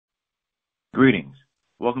Greetings.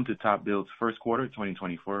 Welcome to TopBuild's first quarter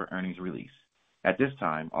 2024 earnings release. At this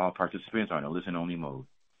time, all participants are in a listen-only mode.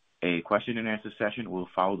 A question-and-answer session will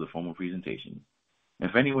follow the formal presentation.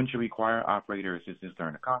 If anyone should require operator assistance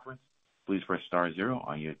during the conference, please press star zero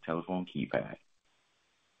on your telephone keypad.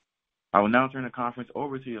 I will now turn the conference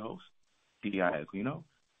over to your host, T.I. Aquino.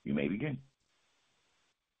 You may begin.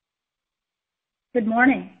 Good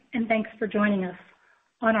morning, and thanks for joining us.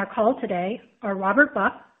 On our call today are Robert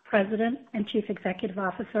Buck, President and Chief Executive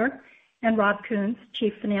Officer, and Rob Kuhns,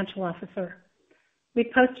 Chief Financial Officer.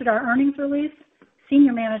 We posted our earnings release,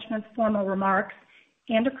 senior management's formal remarks,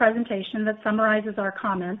 and a presentation that summarizes our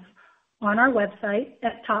comments on our website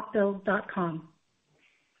at topbuild.com.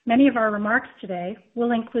 Many of our remarks today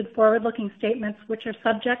will include forward-looking statements which are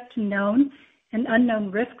subject to known and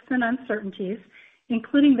unknown risks and uncertainties,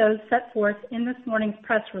 including those set forth in this morning's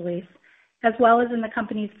press release, as well as in the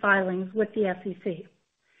company's filings with the SEC.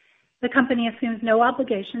 The company assumes no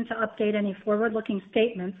obligation to update any forward-looking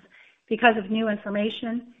statements because of new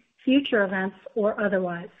information, future events, or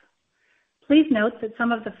otherwise. Please note that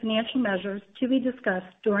some of the financial measures to be discussed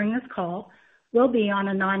during this call will be on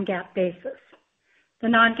a non-GAAP basis. The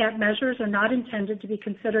non-GAAP measures are not intended to be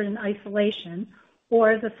considered in isolation or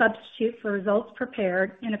as a substitute for results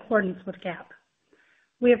prepared in accordance with GAAP.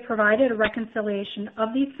 We have provided a reconciliation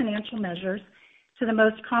of these financial measures to the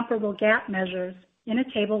most comparable GAAP measures in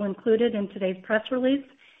a table included in today's press release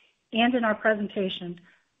and in our presentation,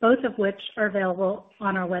 both of which are available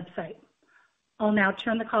on our website. I'll now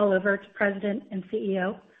turn the call over to President and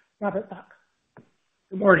CEO, Robert Buck.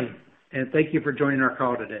 Good morning, and thank you for joining our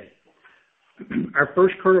call today. Our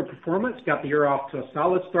first quarter performance got the year off to a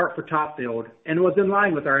solid start for TopBuild and was in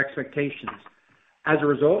line with our expectations. As a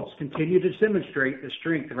result, continue to demonstrate the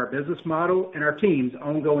strength of our business model and our team's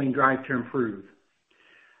ongoing drive to improve.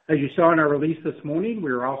 As you saw in our release this morning,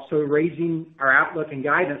 we are also raising our outlook and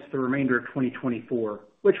guidance for the remainder of 2024,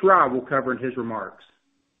 which Rob will cover in his remarks.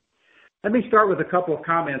 Let me start with a couple of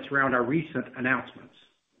comments around our recent announcements.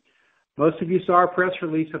 Most of you saw our press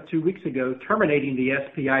release of 2 weeks ago terminating the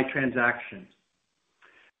SPI transaction.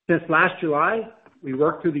 Since last July, we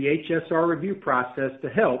worked through the HSR review process to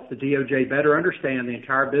help the DOJ better understand the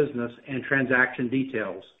entire business and transaction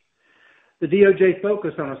details. The DOJ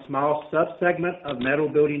focused on a small subsegment of metal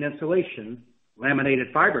building insulation,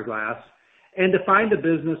 laminated fiberglass, and defined the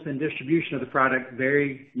business and distribution of the product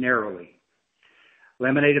very narrowly.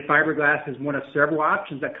 Laminated fiberglass is one of several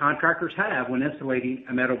options that contractors have when insulating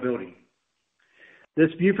a metal building. This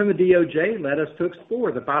view from the DOJ led us to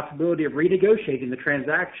explore the possibility of renegotiating the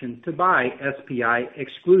transaction to buy SPI,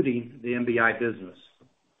 excluding the MBI business.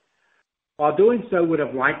 While doing so would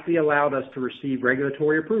have likely allowed us to receive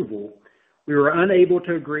regulatory approval, we were unable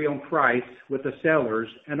to agree on price with the sellers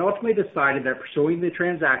and ultimately decided that pursuing the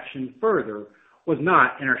transaction further was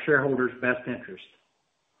not in our shareholders' best interest.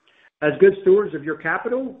 As good stewards of your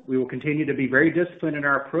capital, we will continue to be very disciplined in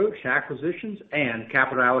our approach to acquisitions and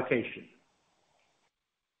capital allocation.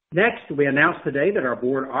 Next, we announced today that our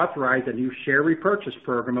board authorized a new share repurchase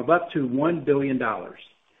program of up to $1 billion.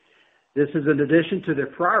 This is in addition to the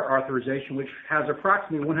prior authorization, which has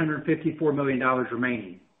approximately $154 million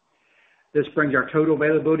remaining. This brings our total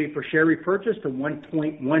availability for share repurchase to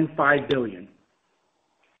 $1.15 billion.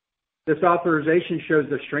 This authorization shows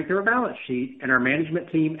the strength of our balance sheet and our management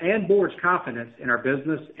team and board's confidence in our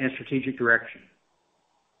business and strategic direction.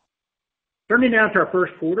 Turning now to our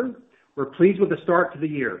first quarter, we're pleased with the start to the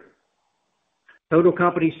year. Total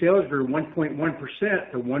company sales grew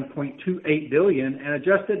 1.1% to $1.28 billion, and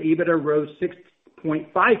adjusted EBITDA rose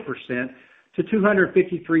 6.5% to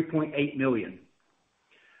 $253.8 million.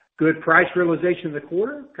 Good price realization in the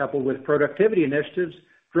quarter, coupled with productivity initiatives,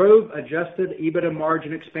 drove adjusted EBITDA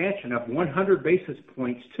margin expansion of 100 basis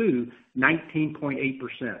points to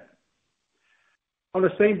 19.8%. On a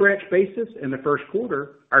same-branch basis, in the first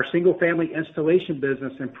quarter, our single-family installation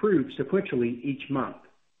business improved sequentially each month.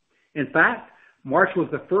 In fact, March was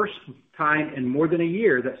the first time in more than a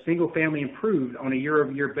year that single-family improved on a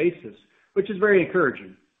year-over-year basis, which is very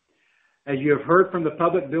encouraging. As you have heard from the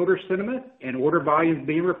public builder sentiment and order volumes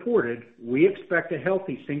being reported, we expect a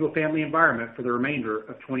healthy single-family environment for the remainder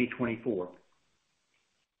of 2024.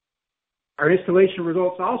 Our installation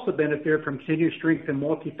results also benefited from continued strength in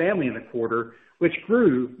multifamily in the quarter, which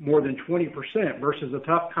grew more than 20% versus a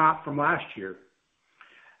tough comp from last year.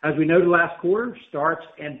 As we noted last quarter, starts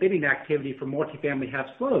and bidding activity for multifamily have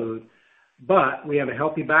slowed, but we have a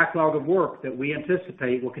healthy backlog of work that we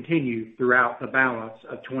anticipate will continue throughout the balance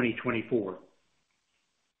of 2024.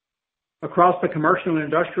 Across the commercial and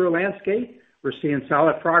industrial landscape, we're seeing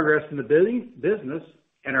solid progress in the business,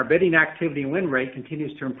 and our bidding activity and win rate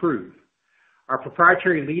continues to improve. Our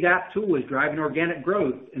proprietary lead app tool is driving organic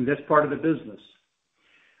growth in this part of the business.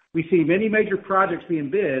 We see many major projects being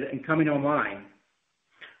bid and coming online.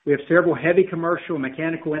 We have several heavy commercial and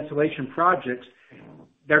mechanical installation projects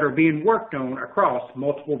that are being worked on across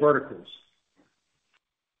multiple verticals.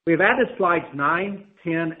 We have added slides 9,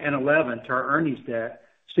 10, and 11 to our earnings deck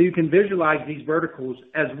so you can visualize these verticals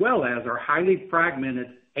as well as our highly fragmented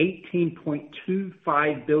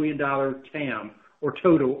 $18.25 billion TAM, or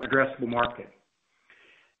total addressable market.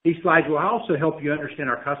 These slides will also help you understand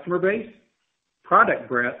our customer base, product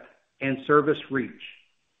breadth, and service reach.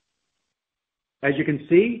 As you can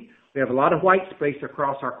see, we have a lot of white space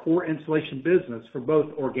across our core installation business for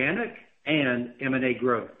both organic and M&A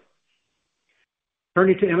growth.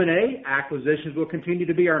 Turning to M&A, acquisitions will continue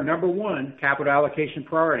to be our number one capital allocation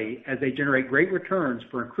priority as they generate great returns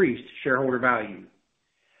for increased shareholder value.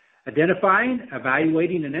 Identifying,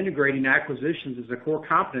 evaluating, and integrating acquisitions is a core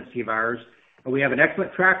competency of ours, and we have an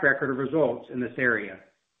excellent track record of results in this area.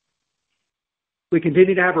 We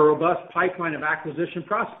continue to have a robust pipeline of acquisition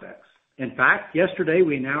prospects. In fact, yesterday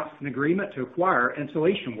we announced an agreement to acquire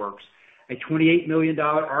Installation Works, a $28 million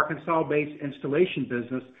Arkansas-based installation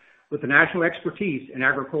business with the national expertise in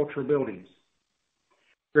agricultural buildings.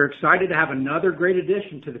 We're excited to have another great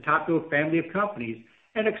addition to the TopBuild family of companies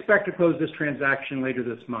and expect to close this transaction later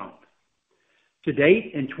this month. To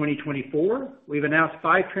date, in 2024, we've announced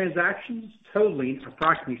 5 transactions totaling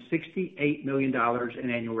approximately $68 million in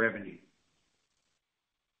annual revenue.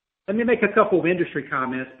 Let me make a couple of industry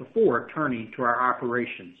comments before turning to our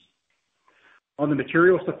operations. On the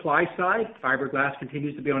material supply side, fiberglass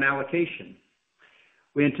continues to be on allocation.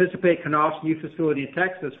 We anticipate Knauf's new facility in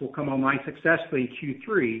Texas will come online successfully in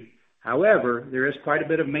Q3. However, there is quite a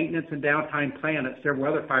bit of maintenance and downtime planned at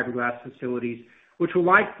several other fiberglass facilities, which will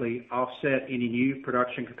likely offset any new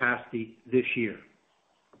production capacity this year.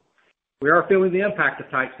 We are feeling the impact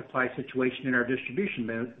of tight supply situation in our distribution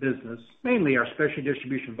business, mainly our specialty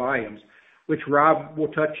distribution volumes, which Rob will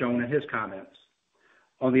touch on in his comments.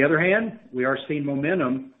 On the other hand, we are seeing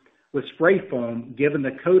momentum with spray foam given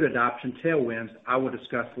the code adoption tailwinds I will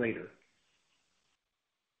discuss later.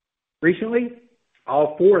 Recently,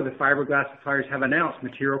 all 4 of the fiberglass suppliers have announced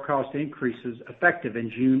material cost increases effective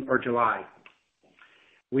in June or July.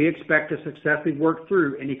 We expect to successfully work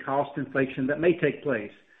through any cost inflation that may take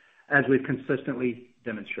place, as we've consistently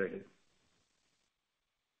demonstrated.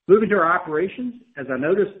 Moving to our operations, as I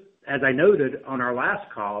noted on our last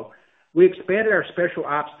call, we expanded our special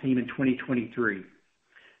ops team in 2023.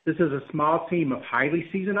 This is a small team of highly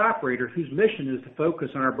seasoned operators whose mission is to focus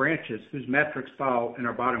on our branches whose metrics fall in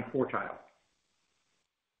our bottom quartile.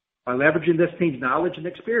 By leveraging this team's knowledge and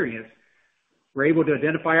experience, we're able to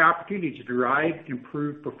identify opportunities to drive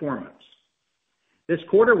improved performance. This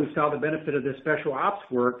quarter, we saw the benefit of this special ops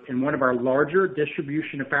work in one of our larger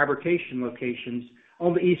distribution and fabrication locations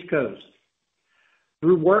on the East Coast.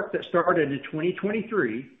 Through work that started in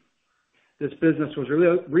 2023, this business was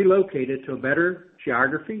relocated to a better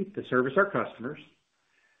geography to service our customers.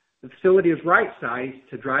 The facility is right-sized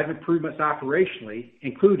to drive improvements operationally,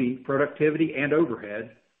 including productivity and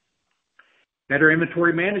overhead. Better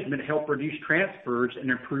inventory management helped reduce transfers and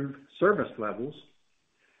improve service levels.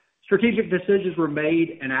 Strategic decisions were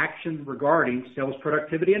made and action regarding sales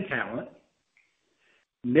productivity and talent.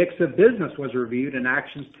 Mix of business was reviewed and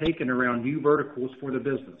actions taken around new verticals for the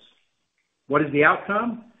business. What is the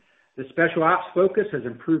outcome? The special ops focus has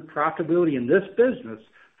improved profitability in this business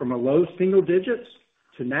from a low single digits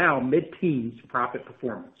to now mid-teens profit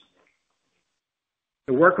performance.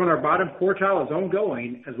 The work on our bottom quartile is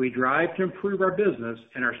ongoing as we drive to improve our business,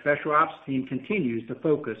 and our special ops team continues to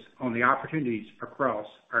focus on the opportunities across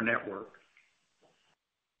our network.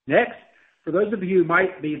 Next, for those of you who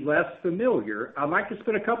might be less familiar, I'd like to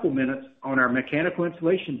spend a couple minutes on our mechanical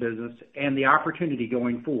installation business and the opportunity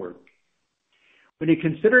going forward. When you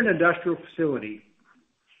consider an industrial facility,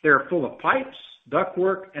 they are full of pipes,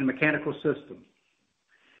 ductwork, and mechanical systems.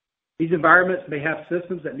 These environments may have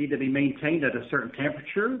systems that need to be maintained at a certain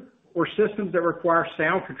temperature or systems that require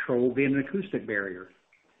sound control via an acoustic barrier.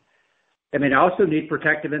 They may also need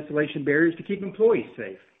protective insulation barriers to keep employees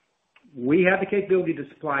safe. We have the capability to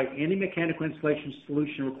supply any mechanical installation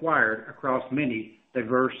solution required across many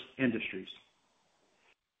diverse industries.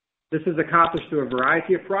 This is accomplished through a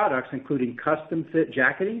variety of products, including custom-fit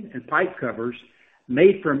jacketing and pipe covers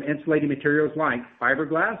made from insulating materials like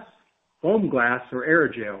fiberglass, foam glass, or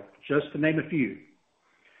aerogel, just to name a few.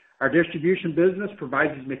 Our distribution business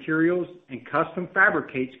provides these materials and custom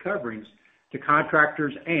fabricates coverings to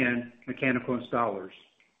contractors and mechanical installers.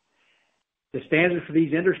 The standards for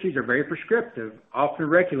these industries are very prescriptive, often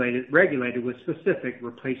regulated with specific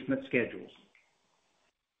replacement schedules.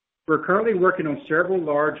 We're currently working on several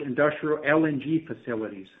large industrial LNG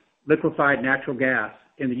facilities, liquefied natural gas,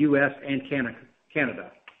 in the U.S. and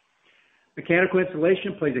Canada. Mechanical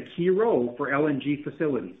insulation plays a key role for LNG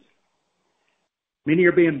facilities. Many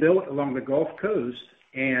are being built along the Gulf Coast,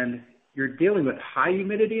 and you're dealing with high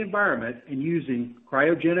humidity environment and using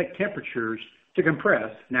cryogenic temperatures to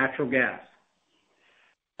compress natural gas.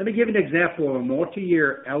 Let me give you an example of a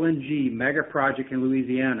multi-year LNG mega project in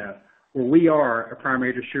Louisiana where we are a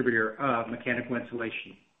primary distributor of mechanical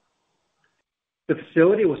insulation. The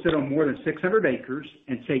facility will sit on more than 600 acres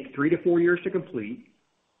and take 3 to 4 years to complete.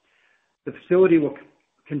 The facility will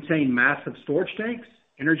contain massive storage tanks,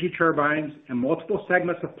 energy turbines, and multiple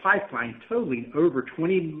segments of pipeline totaling over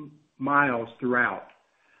 20 miles throughout.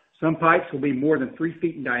 Some pipes will be more than 3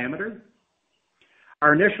 feet in diameter.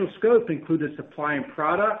 Our initial scope included supplying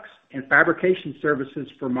products and fabrication services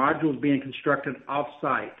for modules being constructed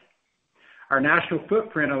off-site. Our national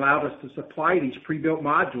footprint allowed us to supply these pre-built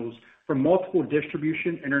modules from multiple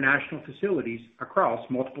distribution international facilities across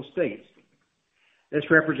multiple states. This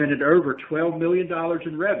represented over $12 million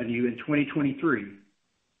in revenue in 2023.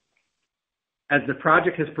 As the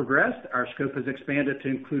project has progressed, our scope has expanded to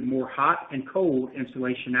include more hot and cold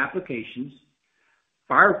insulation applications,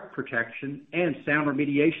 fire protection, and sound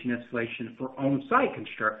remediation installation for on-site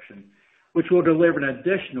construction, which will deliver an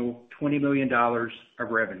additional $20 million of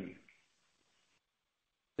revenue.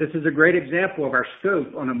 This is a great example of our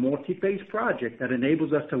scope on a multi-phase project that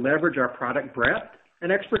enables us to leverage our product breadth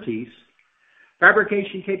and expertise,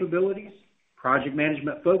 fabrication capabilities, project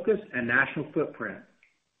management focus, and national footprint.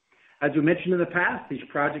 As we mentioned in the past, these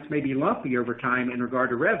projects may be lumpy over time in regard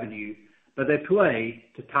to revenue, but they play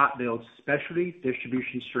to TopBuild's specialty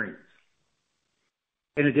distribution strengths.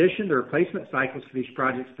 In addition, the replacement cycles for these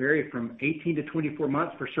projects vary from 18 to 24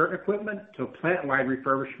 months for certain equipment to a plant-wide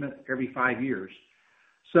refurbishment every 5 years.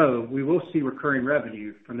 So we will see recurring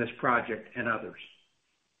revenue from this project and others.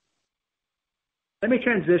 Let me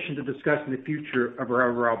transition to discussing the future of our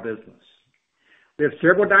overall business. We have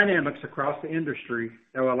several dynamics across the industry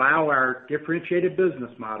that will allow our differentiated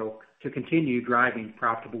business model to continue driving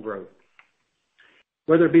profitable growth.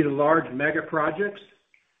 Whether it be the large mega projects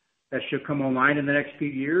that should come online in the next few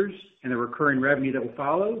years and the recurring revenue that will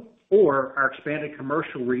follow, or our expanded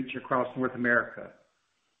commercial reach across North America.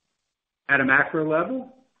 At a macro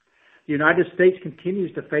level, the United States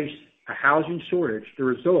continues to face a housing shortage, the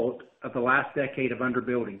result of the last decade of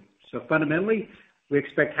underbuilding. So fundamentally, we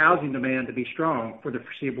expect housing demand to be strong for the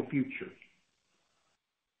foreseeable future.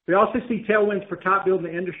 We also see tailwinds for TopBuild in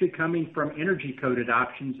the industry coming from energy code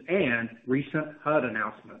adoptions and recent HUD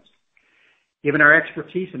announcements. Given our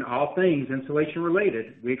expertise in all things insulation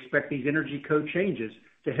related, we expect these energy code changes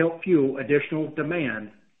to help fuel additional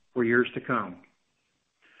demand for years to come.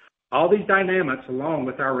 All these dynamics, along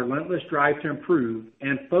with our relentless drive to improve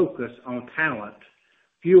and focus on talent,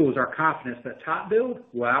 fuels our confidence that TopBuild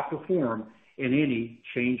will outperform in any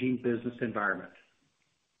changing business environment.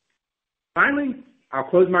 Finally, I'll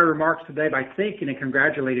close my remarks today by thanking and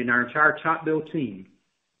congratulating our entire TopBuild team.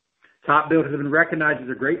 TopBuild has been recognized as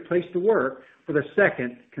a great place to work for the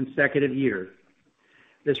second consecutive year.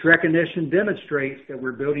 This recognition demonstrates that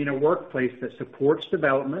we're building a workplace that supports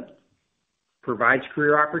development, provides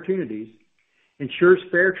career opportunities, ensures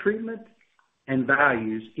fair treatment, and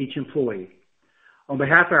values each employee. On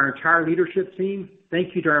behalf of our entire leadership team,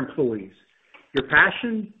 thank you to our employees. Your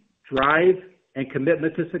passion, drive, and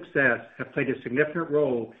commitment to success have played a significant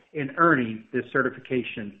role in earning this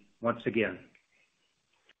certification once again.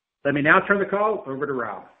 Let me now turn the call over to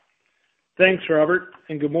Rob. Thanks, Robert,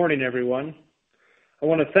 and good morning, everyone. I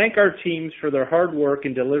want to thank our teams for their hard work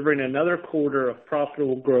in delivering another quarter of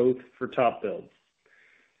profitable growth for TopBuild.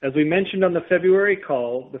 As we mentioned on the February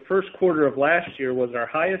call, the first quarter of last year was our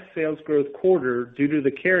highest sales growth quarter due to the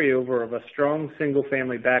carryover of a strong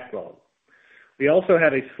single-family backlog. We also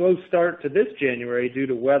had a slow start to this January due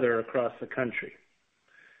to weather across the country.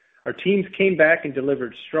 Our teams came back and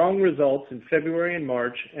delivered strong results in February and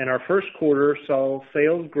March, and our first quarter saw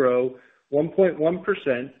sales grow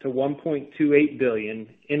 1.1% to $1.28 billion,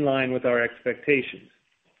 in line with our expectations.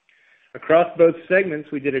 Across both segments,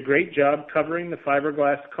 we did a great job covering the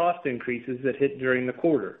fiberglass cost increases that hit during the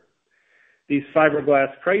quarter. These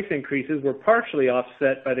fiberglass price increases were partially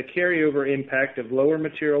offset by the carryover impact of lower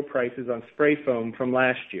material prices on spray foam from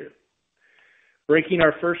last year. Breaking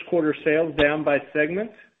our first quarter sales down by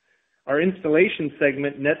segment, our installation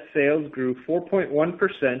segment net sales grew 4.1%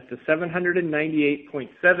 to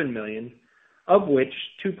 $798.7 million, of which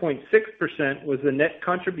 2.6% was the net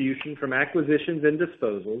contribution from acquisitions and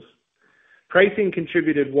disposals. Pricing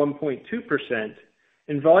contributed 1.2%,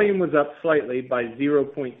 and volume was up slightly by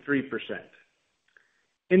 0.3%.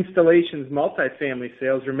 Installations multifamily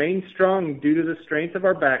sales remained strong due to the strength of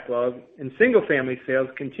our backlog, and single-family sales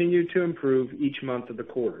continued to improve each month of the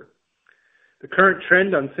quarter. The current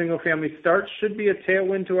trend on single-family starts should be a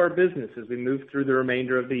tailwind to our business as we move through the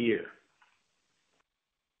remainder of the year.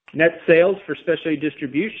 Net sales for specialty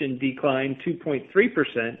distribution declined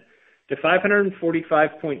 2.3% to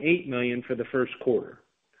 $545.8 million for the first quarter.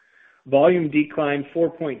 Volume declined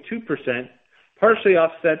 4.2%, partially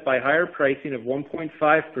offset by higher pricing of 1.5%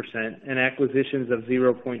 and acquisitions of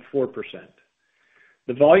 0.4%.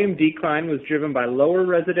 The volume decline was driven by lower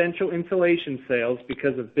residential insulation sales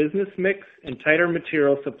because of business mix and tighter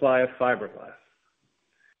material supply of fiberglass.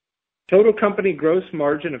 Total company gross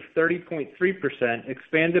margin of 30.3%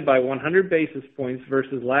 expanded by 100 basis points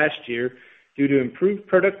versus last year due to improved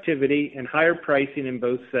productivity and higher pricing in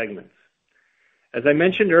both segments. As I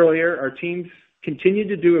mentioned earlier, our teams continue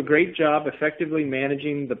to do a great job effectively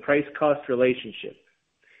managing the price-cost relationship.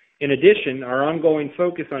 In addition, our ongoing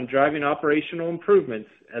focus on driving operational improvements,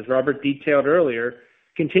 as Robert detailed earlier,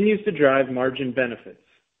 continues to drive margin benefits.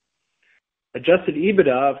 Adjusted EBITDA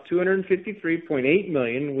of $253.8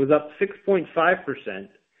 million was up 6.5%,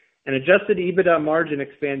 and adjusted EBITDA margin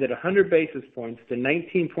expanded 100 basis points to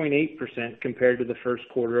 19.8% compared to the first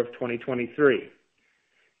quarter of 2023.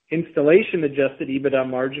 Installation adjusted EBITDA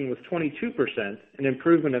margin was 22%, an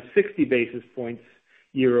improvement of 60 basis points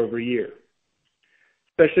year over year.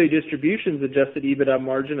 Specialty Distribution's adjusted EBITDA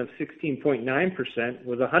margin of 16.9%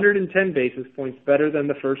 was 110 basis points better than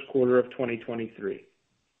the first quarter of 2023.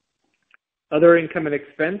 Other income and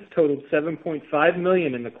expense totaled $7.5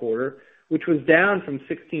 million in the quarter, which was down from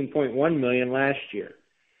 $16.1 million last year.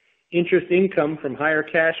 Interest income from higher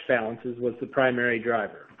cash balances was the primary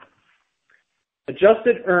driver.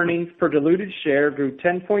 Adjusted earnings per diluted share grew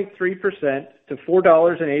 10.3% to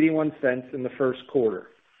 $4.81 in the first quarter.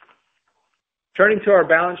 Turning to our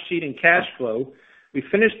balance sheet and cash flow, we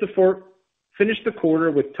finished the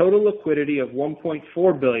quarter with total liquidity of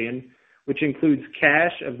 $1.4 billion, which includes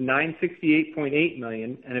cash of $968.8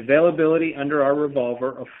 million and availability under our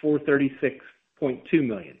revolver of $436.2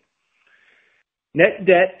 million. Net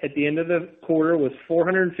debt at the end of the quarter was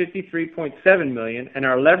 $453.7 million, and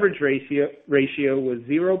our leverage ratio was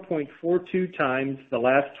 0.42 times the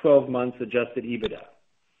last 12 months adjusted EBITDA.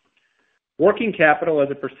 Working capital as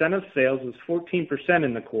a percent of sales was 14%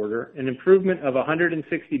 in the quarter, an improvement of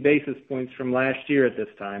 160 basis points from last year at this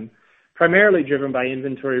time, primarily driven by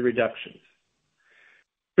inventory reductions.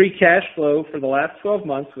 Free cash flow for the last 12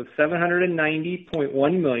 months was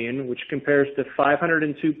 $790.1 million, which compares to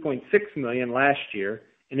 $502.6 million last year,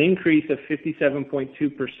 an increase of 57.2%.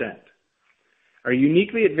 Our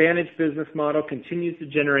uniquely advantaged business model continues to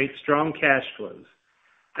generate strong cash flows.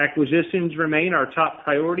 Acquisitions remain our top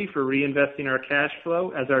priority for reinvesting our cash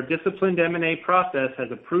flow, as our disciplined M&A process has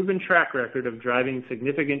a proven track record of driving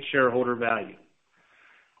significant shareholder value.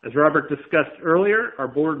 As Robert discussed earlier, our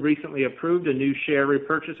board recently approved a new share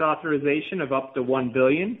repurchase authorization of up to $1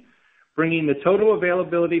 billion, bringing the total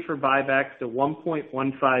availability for buybacks to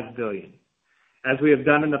 $1.15 billion. As we have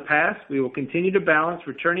done in the past, we will continue to balance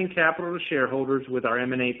returning capital to shareholders with our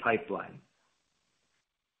M&A pipeline.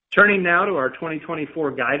 Turning now to our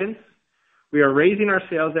 2024 guidance, we are raising our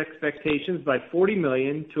sales expectations by $40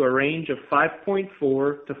 million to a range of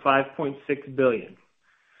 $5.4 to $5.6 billion.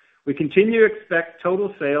 We continue to expect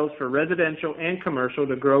total sales for residential and commercial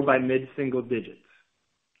to grow by mid-single digits.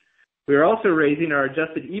 We are also raising our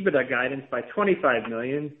adjusted EBITDA guidance by $25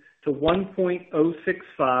 million to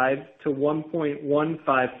 $1.065 to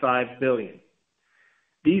 $1.155 billion.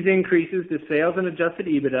 These increases to sales and adjusted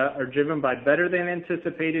EBITDA are driven by better than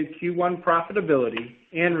anticipated Q1 profitability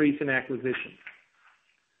and recent acquisitions.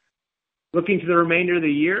 Looking to the remainder of the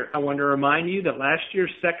year, I want to remind you that last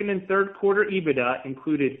year's second and third quarter EBITDA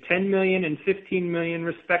included $10 million and $15 million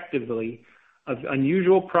respectively of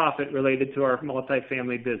unusual profit related to our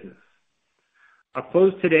multifamily business. I'll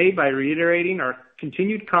close today by reiterating our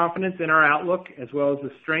continued confidence in our outlook as well as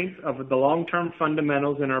the strength of the long-term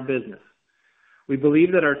fundamentals in our business. We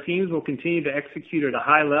believe that our teams will continue to execute at a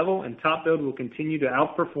high level and TopBuild will continue to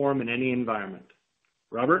outperform in any environment.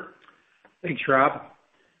 Robert? Thanks, Rob.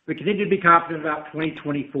 We continue to be confident about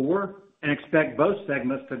 2024 and expect both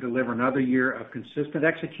segments to deliver another year of consistent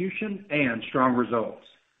execution and strong results.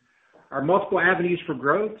 Our multiple avenues for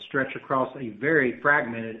growth stretch across a very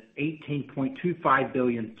fragmented $18.25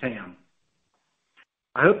 billion TAM.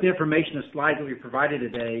 I hope the information and slides that we provided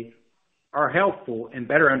today are helpful in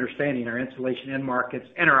better understanding our insulation end markets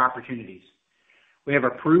and our opportunities. We have a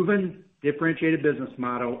proven, differentiated business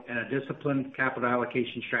model and a disciplined capital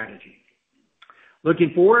allocation strategy.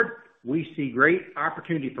 Looking forward, we see great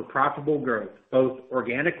opportunity for profitable growth, both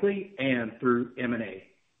organically and through M&A.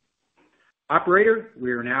 Operator,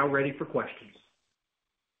 we are now ready for questions.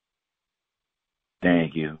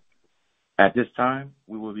 Thank you. At this time,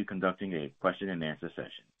 we will be conducting a question and answer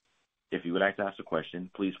session. If you would like to ask a question,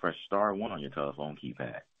 please press star 1 on your telephone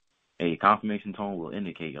keypad. A confirmation tone will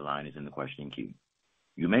indicate your line is in the question queue.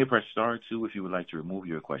 You may press star 2 if you would like to remove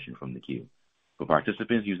your question from the queue. For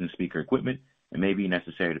participants using speaker equipment, it may be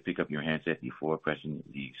necessary to pick up your handset before pressing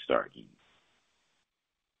the star key.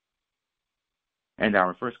 And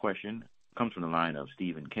our first question comes from the line of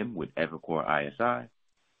Stephen Kim with Evercore ISI.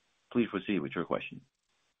 Please proceed with your question.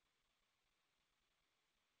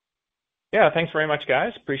 Yeah, thanks very much,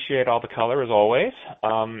 guys. Appreciate all the color as always.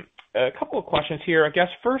 A couple of questions here. I guess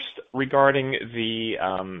first regarding the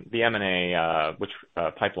M&A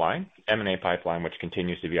M&A pipeline, which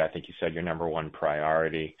continues to be, I think you said, your number one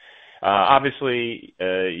priority. Obviously,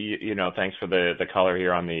 thanks for the color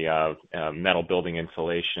here on the metal building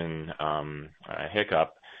insulation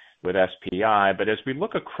hiccup with SPI. But as we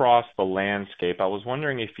look across the landscape, I was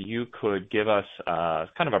wondering if you could give us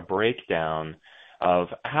kind of a breakdown of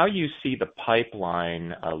how you see the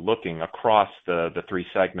pipeline looking across the 3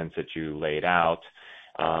 segments that you laid out,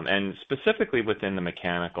 and specifically within the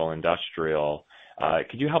mechanical industrial.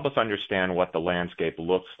 Could you help us understand what the landscape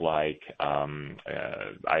looks like?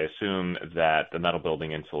 I assume that the metal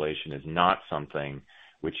building insulation is not something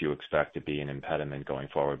which you expect to be an impediment going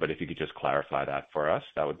forward, but if you could just clarify that for us,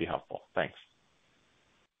 that would be helpful. Thanks.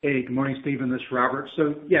 Hey, good morning, Stephen. This is Robert.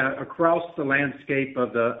 So, yeah, across the landscape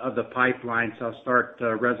of the pipeline, so I'll start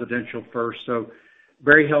residential first. So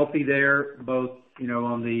very healthy there, both,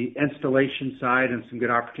 on the installation side and some good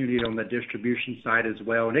opportunity on the distribution side as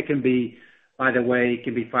well. And it can be, by the way, it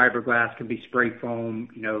can be fiberglass, can be spray foam,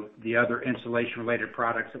 the other insulation-related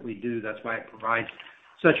products that we do. That's why it provides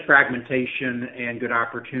such fragmentation and good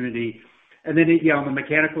opportunity. And then, on the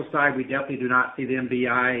mechanical side, we definitely do not see the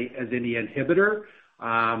MBI as any inhibitor.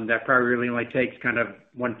 That probably really only takes kind of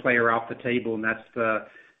one player off the table, and that's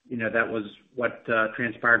that was what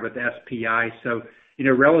transpired with SPI. So,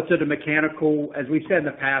 relative to mechanical, as we've said in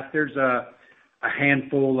the past, there's a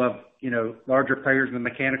handful of, larger players in the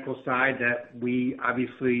mechanical side that we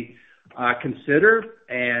obviously consider,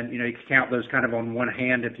 and, you can count those kind of on one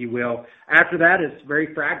hand, if you will. After that, it's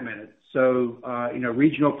very fragmented. So,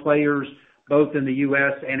 regional players, both in the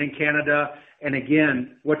U.S. and in Canada. And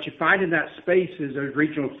again, what you find in that space is those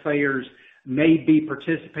regional players may be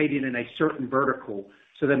participating in a certain vertical.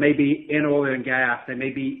 So they may be in oil and gas, they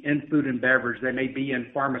may be in food and beverage, they may be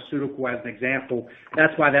in pharmaceutical as an example.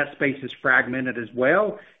 That's why that space is fragmented as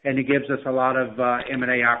well, and it gives us a lot of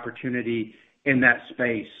M&A opportunity in that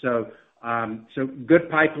space. So good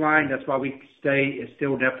pipeline. That's why we say it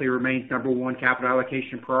still definitely remains number one capital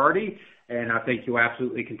allocation priority, and I think you'll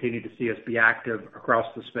absolutely continue to see us be active across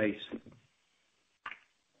the space.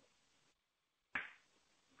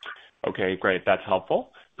 Okay, great. That's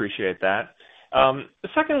helpful. Appreciate that.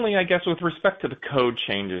 Secondly, I guess with respect to the code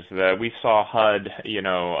changes that we saw HUD,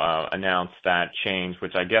 announce that change,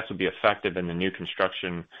 which I guess would be effective in the new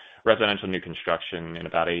construction, residential new construction in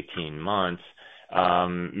about 18 months,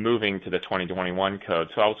 moving to the 2021 code.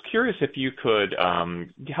 So I was curious if you could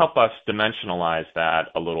help us dimensionalize that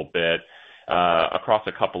a little bit across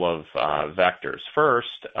a couple of vectors.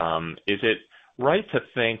 First, is it right to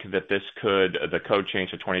think that the code change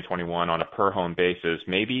to 2021 on a per home basis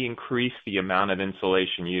maybe increase the amount of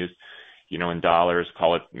insulation used, in dollars,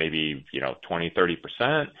 call it maybe, 20,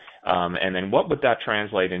 30%? And then what would that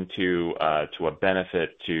translate into to a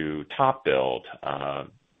benefit to TopBuild,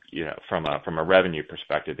 from a revenue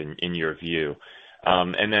perspective in your view?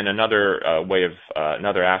 And then another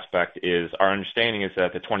another aspect is our understanding is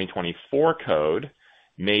that the 2024 code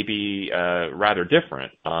may be rather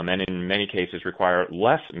different, and in many cases require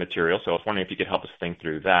less material. So I was wondering if you could help us think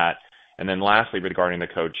through that. And then lastly, regarding the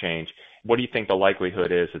code change, what do you think the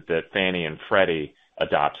likelihood is that Fannie and Freddie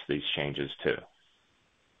adopts these changes too?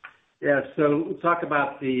 Yeah, so we'll talk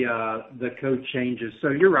about the code changes. So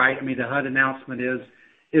you're right. I mean, the HUD announcement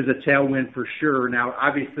is a tailwind for sure. Now,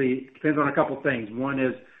 obviously, it depends on a couple of things. One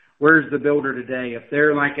is, where's the builder today? If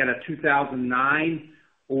they're like at a 2009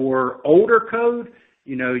 or older code,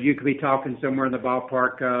 you could be talking somewhere in the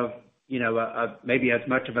ballpark of, maybe as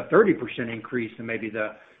much of a 30% increase in maybe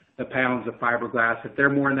the pounds of fiberglass. If they're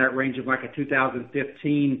more in that range of like a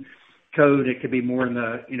 2015 code, it could be more in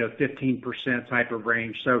the, 15% type of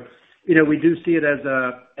range. So, we do see it as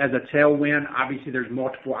a tailwind. Obviously, there's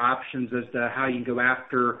multiple options as to how you can go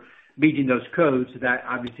after meeting those codes. So that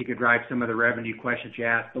obviously could drive some of the revenue questions you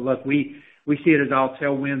asked. But look, we see it as all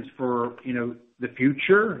tailwinds for, the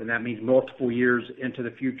future, and that means multiple years into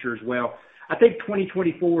the future as well. I think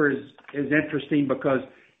 2024 is interesting because,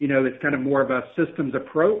 it's kind of more of a systems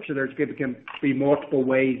approach. So there's going to be multiple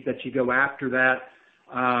ways that you go after that,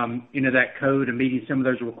 that code and meeting some of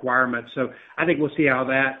those requirements. So I think we'll see how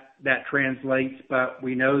that translates. But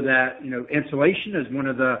we know that, insulation is one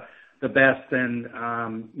of the best and,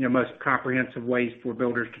 most comprehensive ways for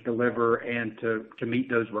builders to deliver and to meet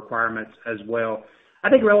those requirements as well. I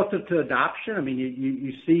think relative to adoption, I mean,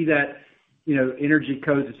 you see that, energy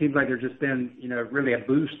codes, it seems like there's just been, really a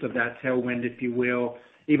boost of that tailwind, if you will,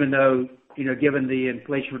 even though, given the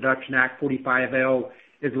Inflation Reduction Act 45L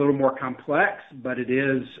is a little more complex, but it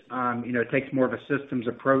is, it takes more of a systems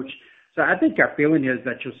approach. So I think our feeling is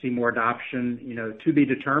that you'll see more adoption, to be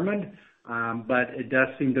determined. But it does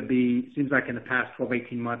seems like in the past 12,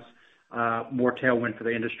 18 months, more tailwind for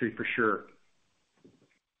the industry for sure.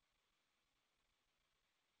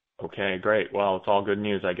 Okay, great. Well, it's all good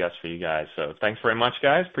news, I guess, for you guys. So thanks very much,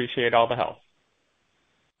 guys. Appreciate all the help.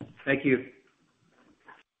 Thank you.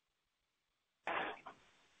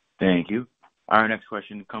 Thank you. Our next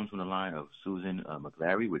question comes from the line of Susan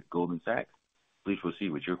McLary with Goldman Sachs. Please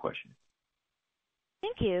proceed with your question.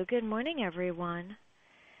 Thank you. Good morning, everyone.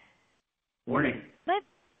 Morning.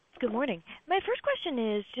 Good morning. My first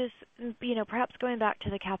question is just, perhaps going back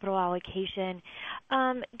to the capital allocation.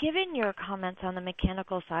 Given your comments on the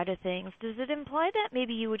mechanical side of things, does it imply that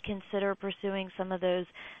maybe you would consider pursuing some of those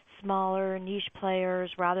smaller niche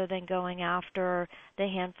players rather than going after the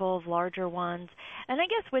handful of larger ones? And I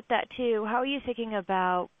guess with that too, how are you thinking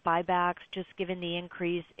about buybacks just given the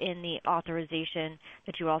increase in the authorization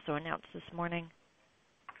that you also announced this morning?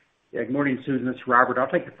 Yeah, good morning, Susan. It's Robert. I'll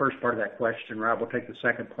take the first part of that question. Rob will take the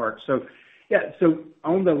second part. So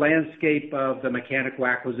on the landscape of the mechanical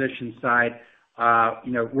acquisition side,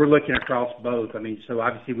 we're looking across both. I mean, so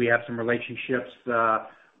obviously we have some relationships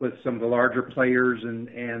with some of the larger players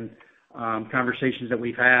and conversations that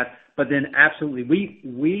we've had. But then absolutely,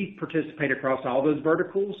 we participate across all those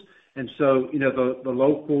verticals. And so, the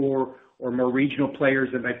local or more regional players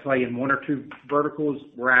that may play in one or two verticals,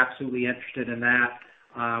 we're absolutely interested in that.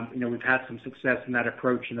 We've had some success in that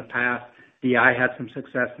approach in the past. DI had some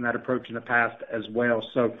success in that approach in the past as well.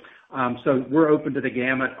 So we're open to the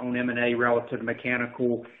gamut on M&A relative to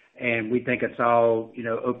mechanical, and we think it's all,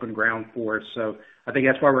 open ground for us. So I think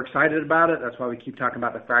that's why we're excited about it. That's why we keep talking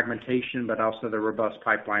about the fragmentation, but also the robust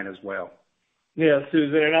pipeline as well. Yeah,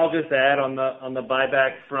 Susan, and I'll just add on the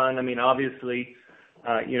buyback front. I mean, obviously,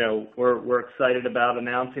 we're excited about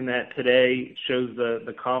announcing that today. It shows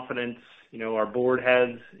the confidence our board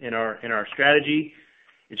has in our strategy.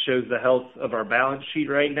 It shows the health of our balance sheet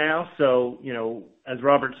right now. So, as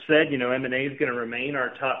Robert said, M&A is going to remain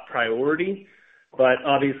our top priority. But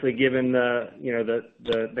obviously, given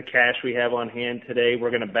the cash we have on hand today,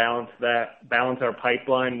 we're going to balance our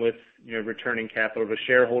pipeline with returning capital to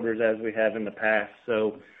shareholders as we have in the past.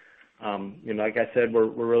 So, like I said, we're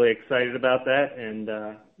really excited about that, and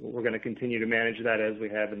we're going to continue to manage that as we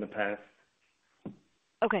have in the past.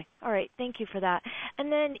 Okay. All right. Thank you for that.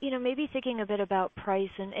 And then, maybe thinking a bit about price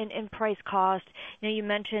and price cost. You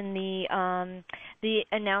mentioned the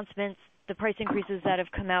announcements, the price increases that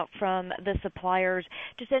have come out from the suppliers.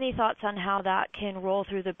 Just any thoughts on how that can roll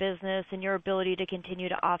through the business and your ability to continue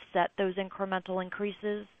to offset those incremental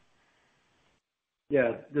increases?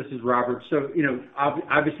 Yeah, this is Robert. So,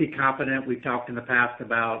 obviously confident. We've talked in the past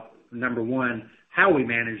about, number one, how we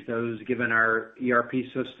manage those given our ERP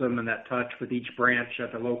system and that touch with each branch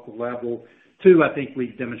at the local level. Two, I think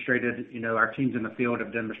we've demonstrated, our teams in the field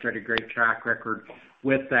have demonstrated a great track record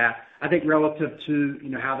with that. I think relative to,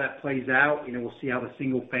 how that plays out, we'll see how the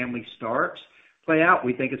single family starts play out.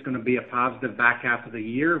 We think it's going to be a positive back half of the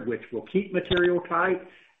year, which will keep material tight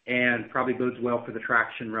and probably bodes well for the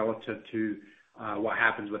traction relative to what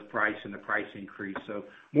happens with price and the price increase. So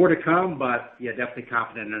more to come, but yeah, definitely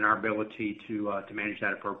confident in our ability to manage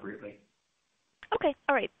that appropriately. Okay.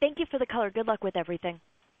 All right. Thank you for the color. Good luck with everything.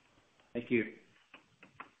 Thank you.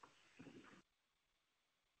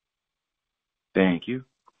 Thank you.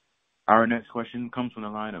 Our next question comes from the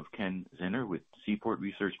line of Ken Zener with Seaport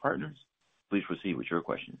Research Partners. Please proceed with your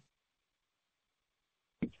question.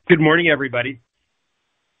 Good morning, everybody.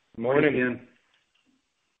 Good morning, Ken.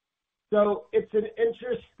 So it's an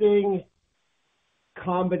interesting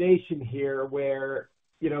combination here where,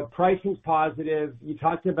 pricing's positive. You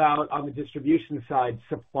talked about on the distribution side,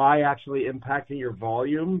 supply actually impacting your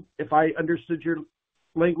volume, if I understood your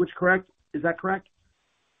language correct. Is that correct?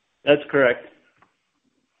 That's correct.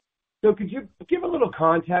 So could you give a little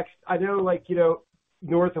context? I know,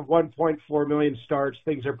 north of 1.4 million starts,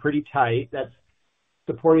 things are pretty tight. That's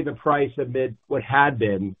supporting the price amid what had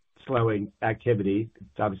been slowing activity.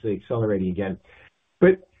 It's obviously accelerating again.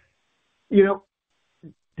 But,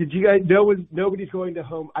 did you guys know nobody's going to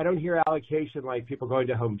home? I don't hear allocation like people going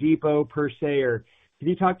to Home Depot per se, or can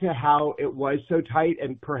you talk to how it was so tight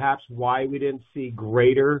and perhaps why we didn't see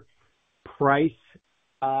greater price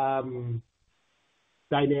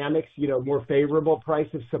dynamics, more favorable price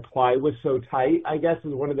if supply was so tight, I guess,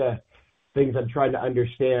 is one of the things I'm trying to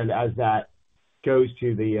understand as that goes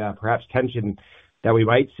to the perhaps tension that we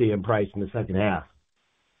might see in price in the second half.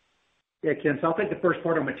 Yeah, Ken, so I'll take the first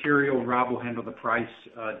part on material, and Rob will handle the price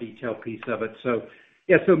detail piece of it. So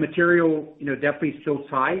material, definitely still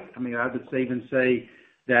tight. I mean, I would even say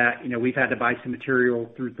that, we've had to buy some material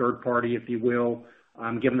through third party, if you will,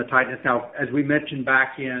 given the tightness. Now, as we mentioned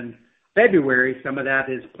back in February, some of that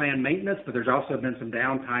is planned maintenance, but there's also been some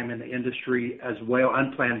downtime in the industry as well,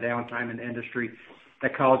 unplanned downtime in the industry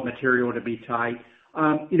that caused material to be tight.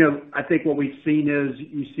 I think what we've seen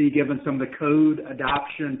is given some of the code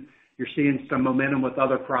adoption, you're seeing some momentum with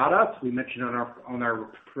other products. We mentioned on our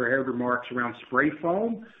prepared remarks around spray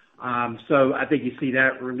foam. So I think you see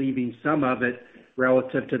that relieving some of it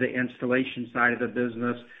relative to the installation side of the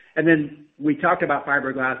business. And then we talked about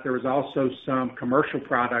fiberglass. There was also some commercial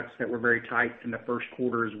products that were very tight in the first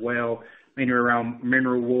quarter as well, mainly around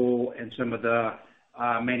mineral wool and some of the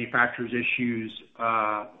manufacturer's issues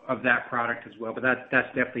of that product as well. But that's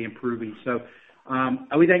definitely improving. So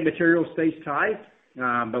we think material stays tight,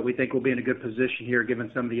 but we think we'll be in a good position here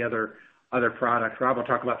given some of the other products. Rob will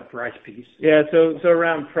talk about the price piece. Yeah, so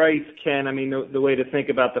around price, Ken, I mean, the way to think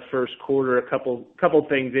about the first quarter, a couple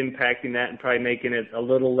things impacting that and probably making it a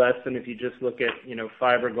little less than if you just look at,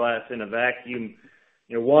 fiberglass in a vacuum.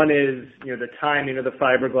 One is, the timing of the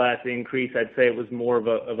fiberglass increase. I'd say it was more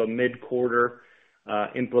of a mid-quarter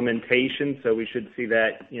implementation, so we should see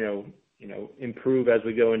that, improve as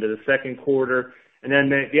we go into the second quarter. And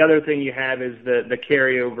then the other thing you have is the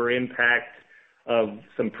carryover impact of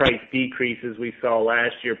some price decreases we saw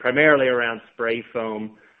last year, primarily around spray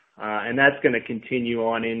foam, and that's going to continue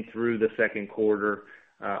on in through the second quarter,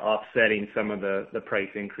 offsetting some of the price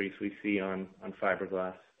increase we see on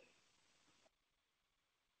fiberglass.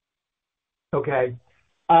 Okay.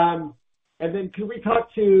 And then can we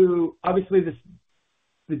talk to, obviously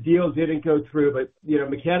the deal didn't go through, but,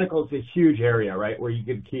 mechanical is a huge area, right, where you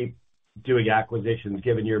could keep doing acquisitions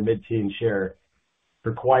given your mid-teen share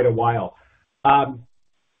for quite a while.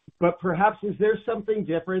 But perhaps is there something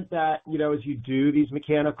different that, as you do these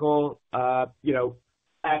mechanical,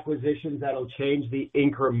 acquisitions that'll change the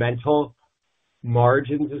incremental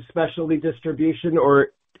margins of specialty distribution,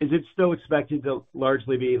 or is it still expected to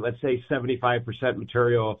largely be, let's say, 75%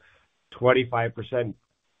 material, 25%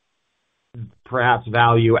 perhaps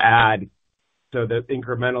value add, so the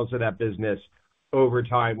incrementals of that business over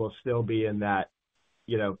time will still be in that,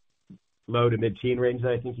 low to mid-teen range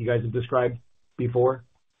that I think you guys have described before?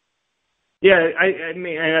 Yeah, I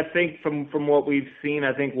mean, and I think from what we've seen,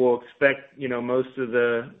 I think we'll expect, most of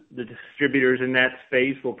the distributors in that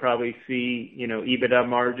space will probably see, EBITDA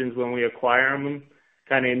margins when we acquire them,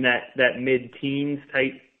 kind of in that mid-teens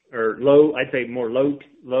type or low, I'd say more low,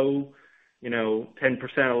 10%,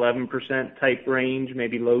 11% type range,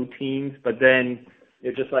 maybe low teens. But then,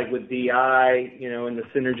 just like with DI, and the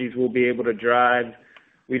synergies we'll be able to drive,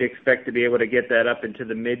 we'd expect to be able to get that up into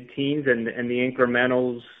the mid-teens and the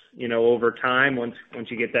incrementals, over time, once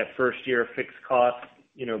you get that first year of fixed cost,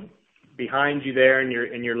 behind you there and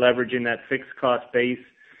you're leveraging that fixed cost base,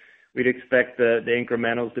 we'd expect the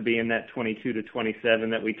incrementals to be in that 22 to 27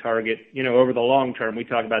 that we target, over the long term. We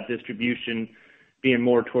talk about distribution being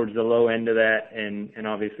more towards the low end of that and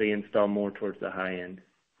obviously install more towards the high end.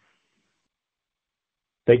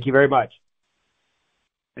 Thank you very much.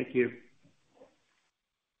 Thank you.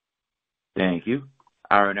 Thank you.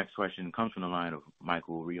 Our next question comes from the line of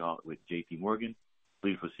Michael Rehaut with J.P. Morgan.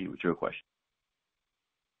 Please proceed with your question.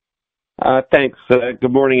 Thanks.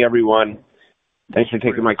 Good morning, everyone. Thanks for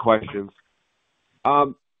taking my questions. I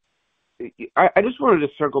just wanted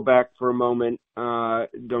to circle back for a moment.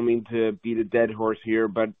 Don't mean to beat a dead horse here,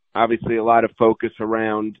 but obviously a lot of focus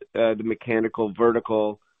around the mechanical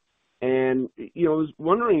vertical. And, I was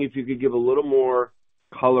wondering if you could give a little more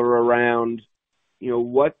color around,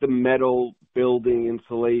 what the metal building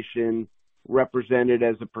insulation represented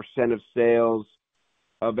as a percent of sales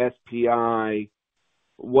of SPI,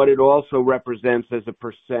 what it also represents as a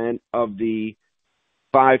percent of the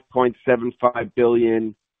 $5.75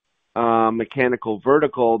 billion mechanical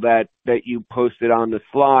vertical that you posted on the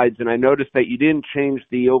slides. And I noticed that you didn't change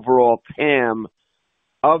the overall TAM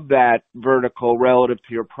of that vertical relative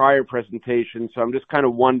to your prior presentation. So I'm just kind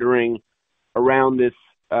of wondering, around this,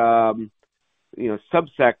 subsector,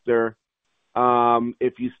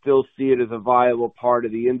 if you still see it as a viable part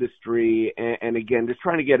of the industry. And again, just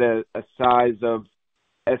trying to get a size of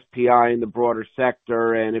SPI in the broader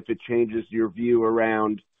sector, and if it changes your view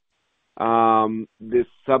around this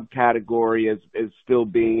subcategory as still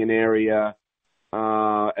being an area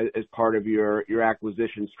as part of your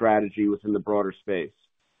acquisition strategy within the broader space.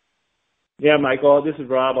 Yeah, Michael, this is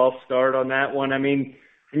Rob. I'll start on that one. I mean,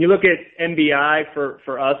 when you look at MBI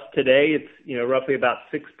for us today, it's roughly about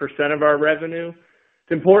 6% of our revenue.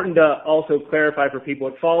 It's important to also clarify for people,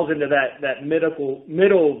 it falls into that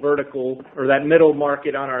middle vertical, or that middle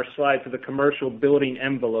market on our slide for the commercial building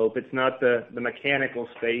envelope. It's not the mechanical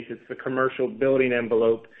space, it's the commercial building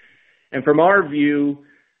envelope. And from our view,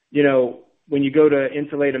 when you go to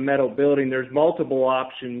insulate a metal building, there's multiple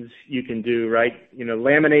options you can do, right?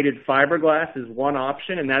 Laminated fiberglass is one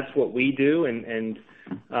option, and that's what we do, and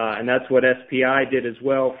that's what SPI did as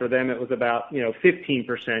well. For them, it was about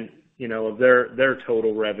 15%, of their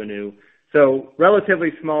total revenue. So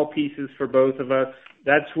relatively small pieces for both of us.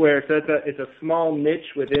 It's a small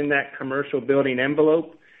niche within that commercial building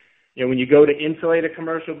envelope. When you go to insulate a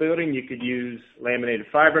commercial building, you could use laminated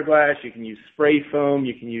fiberglass, you can use spray foam,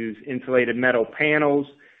 you can use insulated metal panels,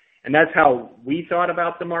 and that's how we thought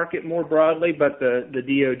about the market more broadly. But the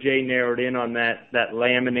DOJ narrowed in on that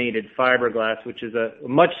laminated fiberglass, which is a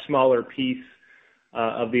much smaller piece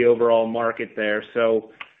of the overall market there. So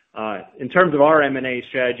in terms of our M&A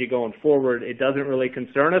strategy going forward, it doesn't really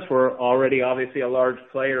concern us. We're already obviously a large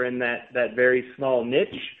player in that very small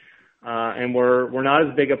niche. And we're not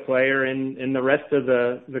as big a player in the rest of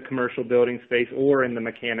the commercial building space or in the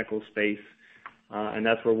mechanical space. And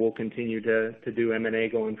that's where we'll continue to do M&A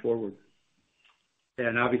going forward. Yeah,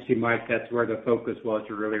 and obviously, Mike, that's where the focus was,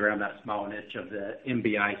 really around that small niche of the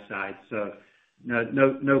MBI side. So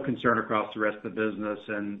no concern across the rest of the business,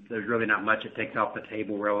 and there's really not much it takes off the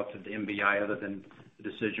table relative to MBI other than the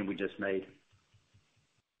decision we just made.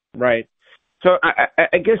 Right. So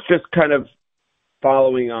I guess just kind of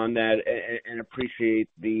following on that, and appreciate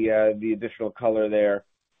the additional color there.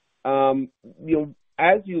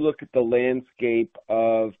 As you look at the landscape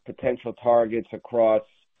of potential targets across,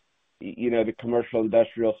 the commercial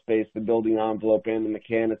industrial space, the building envelope, and the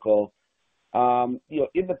mechanical,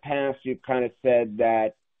 in the past you've kind of said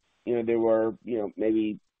that, there were,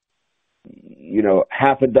 maybe,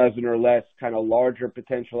 half a dozen or less kind of larger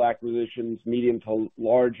potential acquisitions, medium to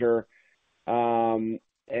larger, and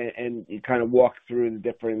you kind of walk through the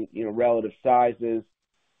different, relative sizes.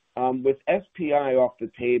 With SPI off the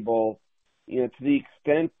table, to the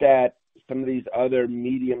extent that some of these other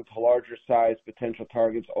medium to larger size potential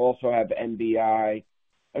targets also have MBI,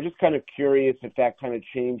 I'm just kind of curious if that kind of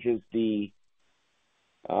changes the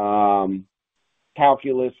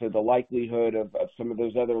calculus or the likelihood of some of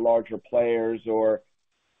those other larger players, or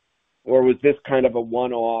was this kind of a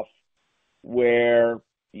one-off where,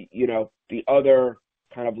 the other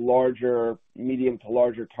kind of larger, medium to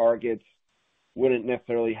larger targets wouldn't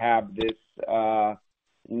necessarily have this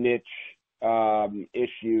niche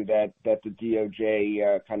issue that the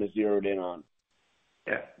DOJ kind of zeroed in on?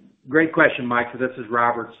 Yeah, great question, Mike. So this is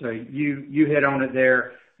Robert. So you hit on it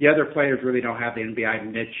there. The other players really don't have the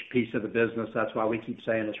NBI niche piece of the business. That's why we keep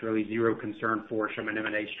saying it's really zero concern for us from an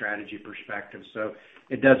M&A strategy perspective. So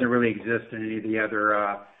it doesn't really exist in any of the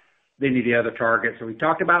other targets that we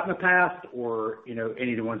talked about in the past, or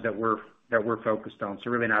any of the ones that we're focused on. So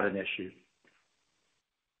really not an issue.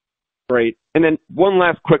 Great. And then one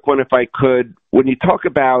last quick one, if I could. When you talk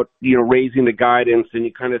about raising the guidance, and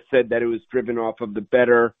you kind of said that it was driven off of the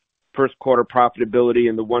better first quarter profitability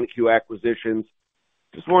and the 1Q acquisitions,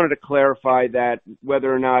 just wanted to clarify that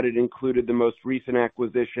whether or not it included the most recent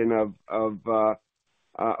acquisition of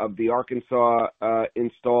the Arkansas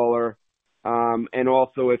installer, and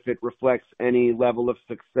also if it reflects any level of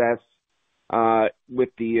success with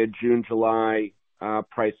the June-July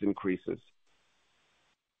price increases.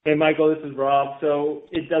 Hey, Michael, this is Rob. So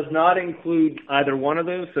it does not include either one of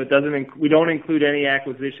those. So we don't include any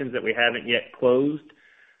acquisitions that we haven't yet closed.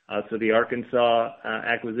 So the Arkansas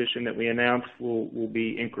acquisition that we announced will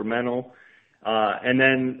be incremental. And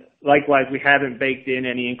then likewise, we haven't baked in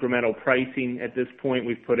any incremental pricing at this point.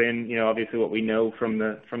 We've put in, obviously what we know from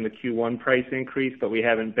the Q1 price increase, but we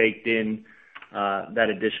haven't baked in that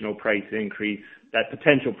additional price increase, that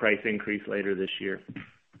potential price increase later this year.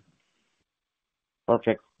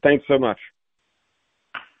 Perfect. Thanks so much.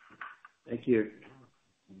 Thank you.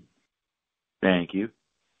 Thank you.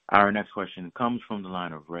 Our next question comes from the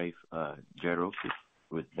line of Rafe Jadrosich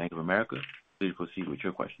with Bank of America. Please proceed with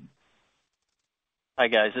your question. Hi,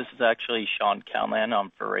 guys. This is actually Sean Calman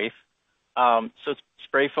for Rafe. So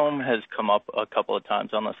spray foam has come up a couple of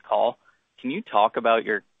times on this call. Can you talk about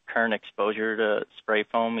your current exposure to spray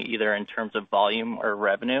foam, either in terms of volume or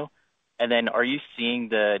revenue? And then are you seeing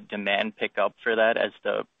the demand pick up for that as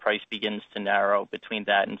the price begins to narrow between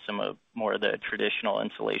that and some of more of the traditional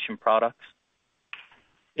insulation products?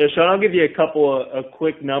 Yeah, Sean, I'll give you a couple of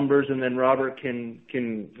quick numbers, and then Robert can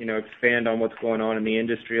expand on what's going on in the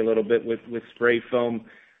industry a little bit with spray foam.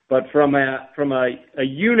 But from a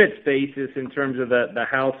units basis, in terms of the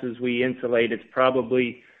houses we insulate, it's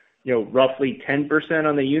probably roughly 10%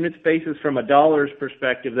 on the units basis. From a dollars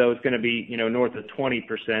perspective, though, it's going to be north of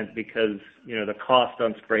 20% because the cost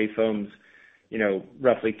on spray foam's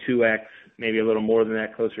roughly 2x, maybe a little more than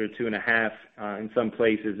that, closer to 2.5 in some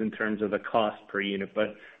places in terms of the cost per unit.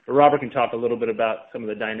 But Robert can talk a little bit about some of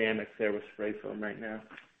the dynamics there with spray foam right now.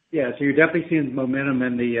 Yeah, so you're definitely seeing momentum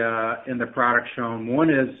in the product shown. One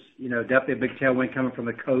is, definitely a big tailwind coming from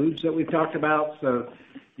the codes that we've talked about. So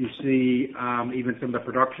you see even some of the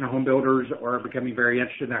production home builders are becoming very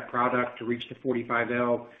interested in that product to reach the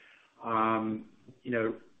 45L,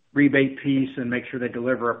 rebate piece and make sure they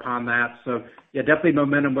deliver upon that. So yeah, definitely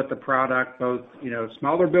momentum with the product, both,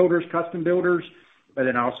 smaller builders, custom builders, but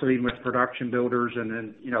then also even with production builders. And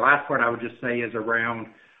then, last part I would just say is around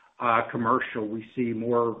commercial. We see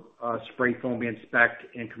more spray foam being spec'd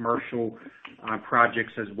in commercial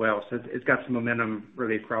projects as well. So it's got some momentum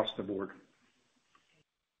really across the board.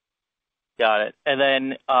 Got it. And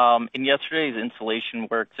then in yesterday's Insulation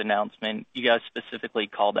Works announcement, you guys specifically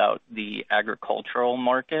called out the agricultural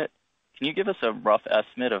market. Can you give us a rough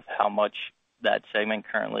estimate of how much that segment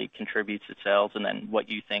currently contributes to sales and then what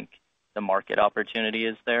you think the market opportunity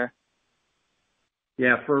is there?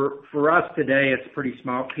 Yeah, for us today, it's a pretty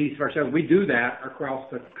small piece of our sales. We do that across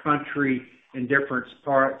the country in different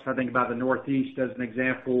parts. I think about the Northeast as an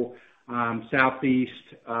example, Southeast.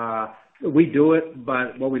 We do it,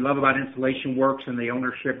 but what we love about Insulation Works and the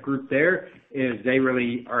ownership group there is they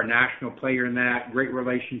really are a national player in that. Great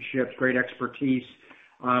relationships, great expertise,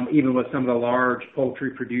 even with some of the large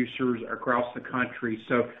poultry producers across the country.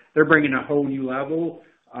 So they're bringing a whole new level,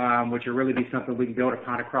 which will really be something we can build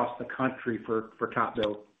upon across the country for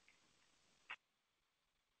TopBuild.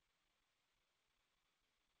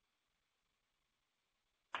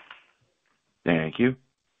 Thank you.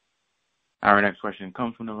 Our next question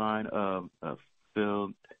comes from the line of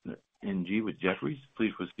Phil Ng with Jefferies.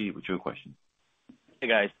 Please proceed with your question. Hey,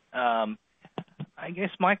 guys. I guess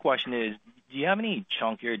my question is, do you have any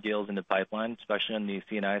chunkier deals in the pipeline, especially on the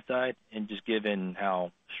C&I side? And just given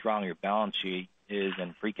how strong your balance sheet is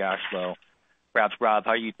and free cash flow, perhaps, Rob,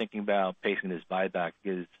 how are you thinking about pacing this buyback?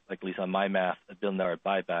 Because, at least on my math, $1 billion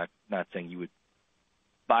buyback, not saying you would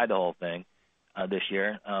buy the whole thing this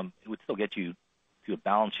year, it would still get you to a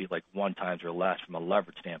balance sheet like 1x or less from a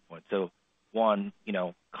leverage standpoint. So, one,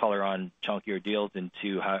 color on chunkier deals, and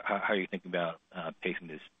two, how are you thinking about pacing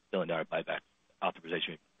this $1 billion buyback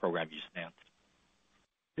authorization program you just announced?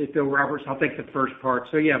 Hey, Phil, Robert, I'll take the first part.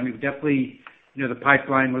 So, yeah, definitely, the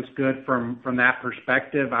pipeline looks good from that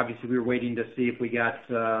perspective. Obviously, we were waiting to see if we got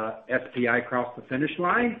SPI across the finish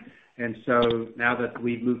line. And so now that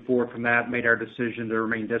we've moved forward from that, made our decision to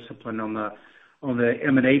remain disciplined on the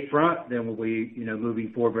M&A front, then we'll be,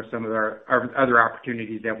 moving forward with some of our other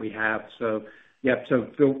opportunities that we have. So, yeah, so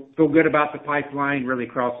feel good about the pipeline really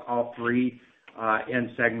across all three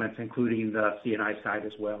end segments, including the C&I side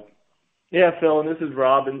as well. Yeah, Phil, and this is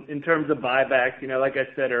Rob. In terms of buybacks, like I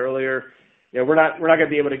said earlier, we're not going to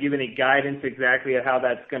be able to give any guidance exactly at how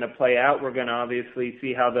that's going to play out. We're going to obviously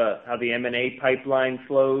see how the M&A pipeline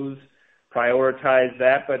flows, prioritize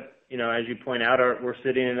that. But as you point out, we're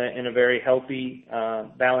sitting in a very healthy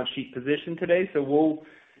balance sheet position today. So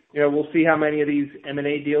we'll see how many of these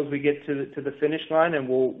M&A deals we get to the finish line, and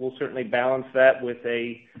we'll certainly balance that with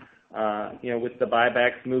with the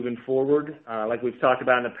buybacks moving forward. Like we've talked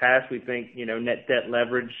about in the past, we think net debt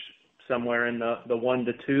leverage somewhere in the 1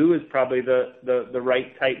 to 2 is probably the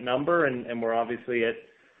right type number, and we're obviously at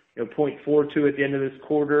 0.42 at the end of this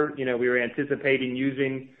quarter. We were anticipating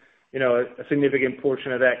using a significant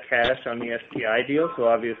portion of that cash on the SPI deal. So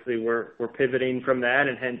obviously we're pivoting from that,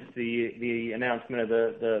 and hence the announcement of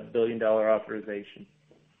the $1 billion authorization.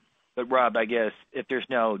 But Rob, I guess if there's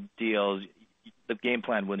no deals, the game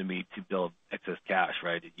plan wouldn't be to build excess cash,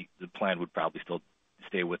 right? The plan would probably still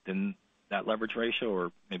stay within that leverage ratio,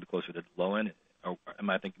 or maybe closer to the low end. Or am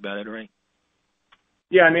I thinking about it right?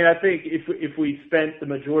 Yeah, I think if we spent the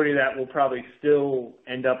majority of that, we'll probably still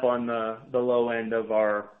end up on the low end of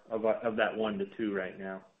that 1 to 2 right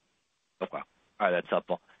now. Okay. All right, that's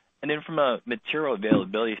helpful. And then from a material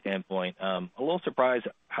availability standpoint, a little surprised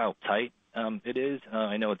how tight it is.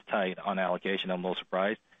 I know it's tight on allocation. I'm a little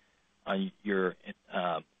surprised on your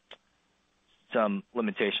some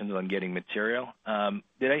limitations on getting material.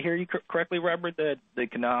 Did I hear you correctly, Robert, that the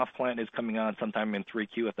Knauf plant is coming on sometime in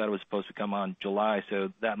 3Q? I thought it was supposed to come on July,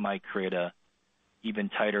 so that might create a even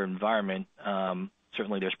tighter environment.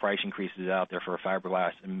 Certainly there's price increases out there for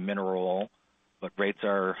fiberglass and mineral oil, but rates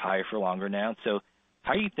are higher for longer now. So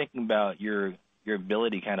how are you thinking about your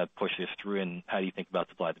ability to kind of push this through, and how do you think about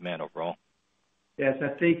supply demand overall? Yes,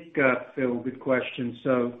 I think, Phil, good question.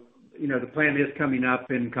 So, the plant is coming up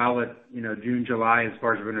in, call it, June, July, as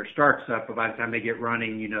far as when it starts up. But by the time they get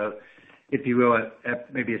running, if you will,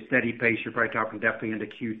 at maybe a steady pace, you're probably talking definitely into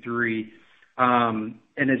Q3.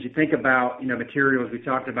 And as you think about, materials we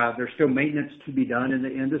talked about, there's still maintenance to be done in the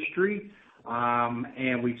industry.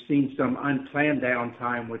 And we've seen some unplanned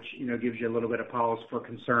downtime, which, gives you a little bit of pause for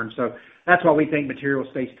concern. So that's why we think material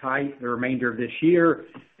stays tight the remainder of this year.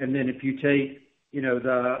 And then if you take,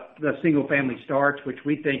 the single family starts, which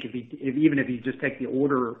we think even if you just take the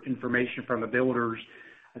order information from the builders,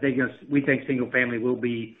 we think single family will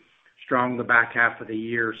be strong the back half of the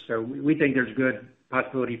year. So we think there's good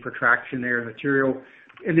possibility for traction there in material.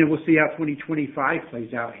 And then we'll see how 2025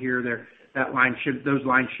 plays out here. Those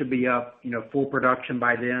lines should be up, full production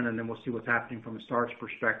by then, and then we'll see what's happening from a starts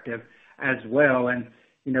perspective as well. And,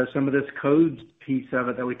 some of this codes piece of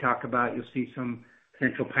it that we talk about, you'll see some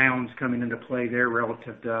potential pounds coming into play there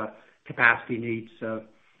relative to capacity needs. So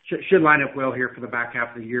should line up well here for the back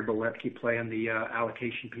half of the year, but we'll have to keep playing the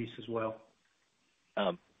allocation piece as well.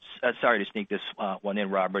 Sorry to sneak this one in,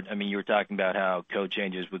 Robert. I mean, you were talking about how code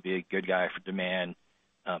changes would be a good guy for demand.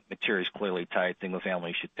 Material is clearly tight. Single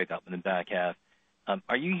family should pick up in the back half.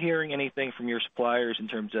 Are you hearing anything from your suppliers in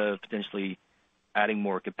terms of potentially adding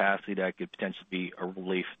more capacity that could potentially be a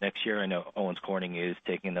relief next year? I know Owens Corning is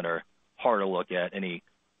taking another harder look at any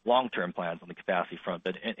long-term plans on the capacity front,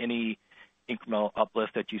 but any incremental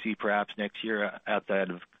uplift that you see perhaps next year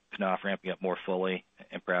outside of Knauf ramping up more fully,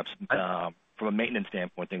 and perhaps from a maintenance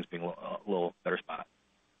standpoint, things being a little better spot?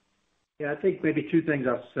 Yeah, I think maybe two things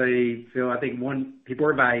I'll say, Phil. I think one, people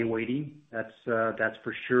are evaluating. That's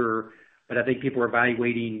for sure. But I think people are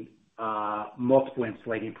evaluating multiple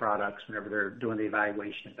insulating products whenever they're doing the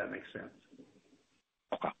evaluation, if that makes sense.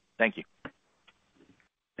 Okay. Thank you.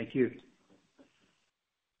 Thank you.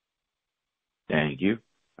 Thank you.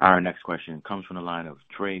 Our next question comes from the line of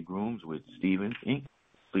Trey Grooms with Stephens Inc.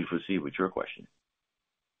 Please proceed with your question.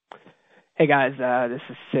 Hey guys, this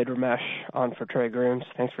is Sid Ramesh on for Trey Grooms.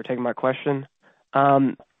 Thanks for taking my question.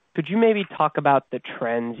 Could you maybe talk about the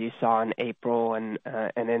trends you saw in April and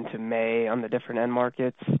into May on the different end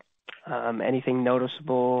markets? Anything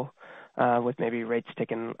noticeable with maybe rates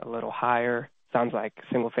ticking a little higher? Sounds like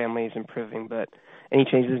single family is improving, but any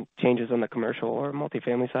changes on the commercial or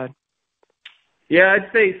multifamily side? Yeah,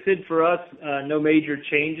 I'd say, Sid, for us, no major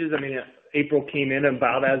changes. I mean, April came in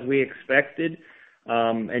about as we expected.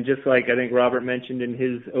 And just like I think Robert mentioned in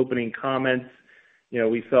his opening comments,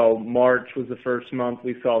 we saw March was the first month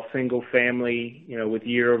we saw single family, with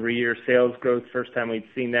year-over-year sales growth. First time we'd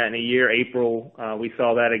seen that in a year. April, we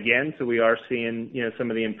saw that again. So we are seeing,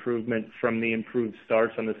 some of the improvement from the improved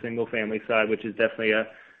starts on the single family side, which is definitely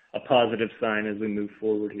a positive sign as we move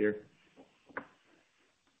forward here.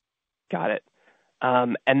 Got it.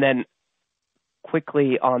 And then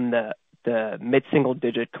quickly on the mid-single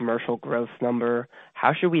digit commercial growth number,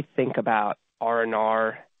 how should we think about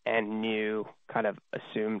R&R and new kind of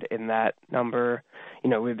assumed in that number?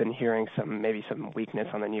 We've been hearing maybe some weakness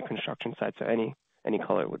on the new construction side, so any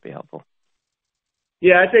color would be helpful.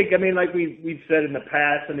 Yeah, I think, like we've said in the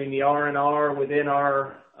past, the R&R within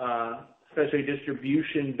our especially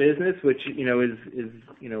distribution business, which, is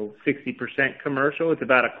 60% commercial. It's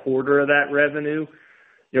about a quarter of that revenue.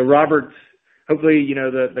 Robert's, hopefully,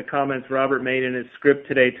 the comments Robert made in his script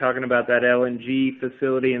today talking about that LNG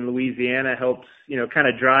facility in Louisiana helps, kind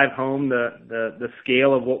of drive home the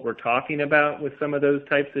scale of what we're talking about with some of those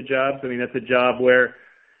types of jobs. That's a job where,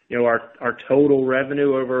 our total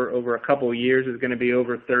revenue over a couple of years is going to be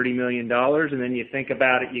over $30 million. And then you think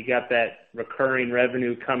about it, you got that recurring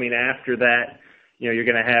revenue coming after that. You're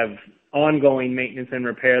going to have ongoing maintenance and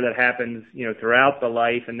repair that happens, throughout the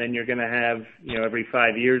life. And then you're going to have, every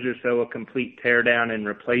 5 years or so, a complete tear down and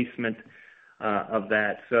replacement of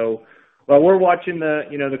that. So while we're watching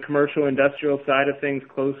the commercial industrial side of things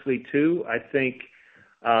closely too, I think,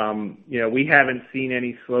 we haven't seen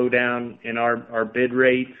any slowdown in our bid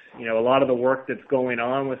rates. A lot of the work that's going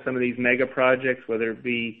on with some of these mega projects, whether it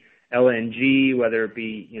be LNG, whether it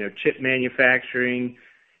be, chip manufacturing,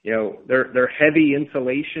 they're heavy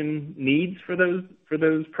insulation needs for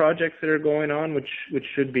those projects that are going on, which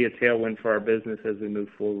should be a tailwind for our business as we move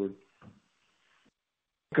forward.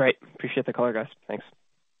 Great. Appreciate the color, guys. Thanks.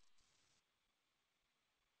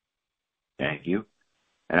 Thank you.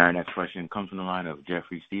 And our next question comes from the line of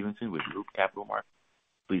Jeffrey Stevenson with Loop Capital Markets.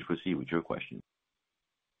 Please proceed with your question.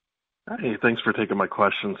 Hey, thanks for taking my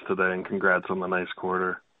questions today, and congrats on the nice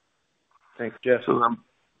quarter. Thanks, Jeff. So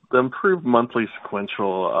the improved monthly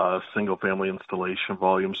sequential single-family installation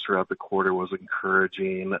volumes throughout the quarter was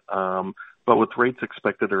encouraging, but with rates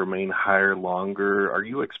expected to remain higher longer, are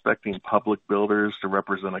you expecting public builders to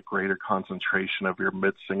represent a greater concentration of your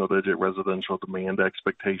mid-single-digit residential demand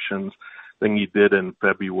expectations than you did in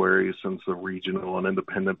February, since the regional and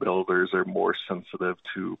independent builders are more sensitive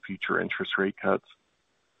to future interest rate cuts?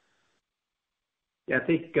 Yeah, I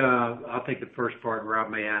think I'll take the first part, and Rob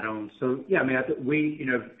may add on. So, yeah, I mean, I think we,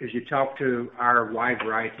 as you talk to our wide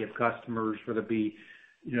variety of customers, whether it be,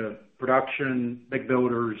 production, big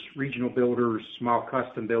builders, regional builders, small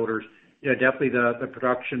custom builders, definitely the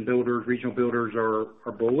production builders, regional builders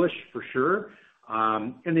are bullish for sure.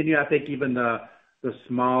 And then, I think even the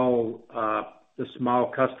small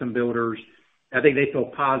custom builders, I think they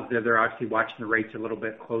feel positive. They're actually watching the rates a little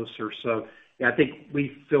bit closer. So, yeah, I think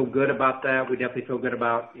we feel good about that. We definitely feel good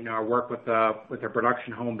about, our work with our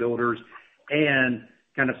production home builders and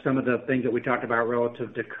kind of some of the things that we talked about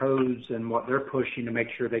relative to codes and what they're pushing to make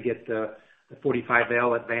sure they get the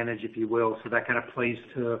 45L advantage, if you will. So that kind of plays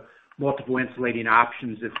to multiple insulating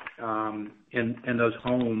options in those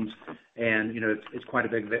homes. And, it's quite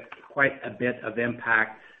a bit of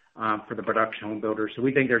impact for the production home builders. So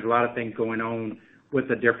we think there's a lot of things going on with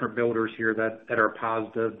the different builders here that are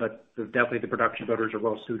positive, but definitely the production builders are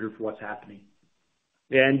well suited for what's happening.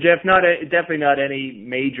 Yeah, and Jeff, definitely not any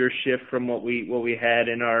major shift from what we had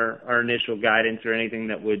in our initial guidance or anything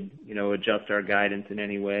that would adjust our guidance in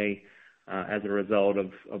any way as a result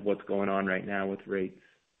of what's going on right now with rates.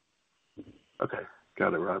 Okay,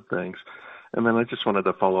 got it, Rob. Thanks. And then I just wanted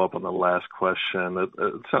to follow up on the last question.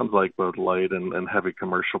 It sounds like both light and heavy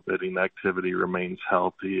commercial bidding activity remains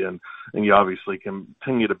healthy, and you obviously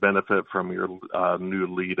continue to benefit from your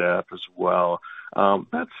new lead app as well.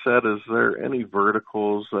 That said, is there any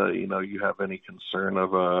verticals you have any concern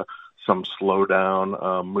of some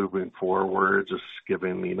slowdown moving forward, just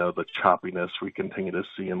given the choppiness we continue to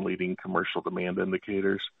see in leading commercial demand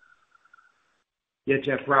indicators? Yeah,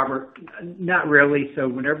 Jeff, Robert, not really. So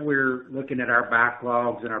whenever we're looking at our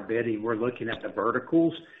backlogs and our bidding, we're looking at the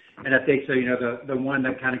verticals. And I think so, the one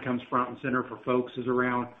that kind of comes front and center for folks is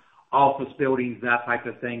around office buildings, that type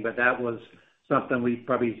of thing. But that was something we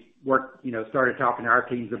probably started talking to our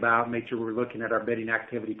teams about, make sure we're looking at our bidding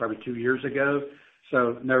activity probably 2 years ago.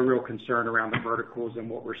 So no real concern around the verticals and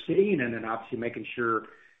what we're seeing. And then obviously making sure,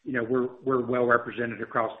 we're well represented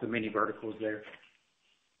across the many verticals there.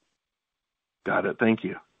 Got it. Thank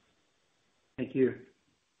you. Thank you.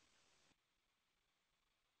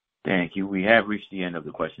 Thank you. We have reached the end of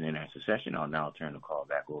the question and answer session. I'll now turn the call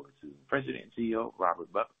back over to President and CEO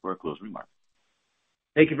Robert Buck for a closing remark.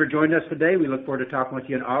 Thank you for joining us today. We look forward to talking with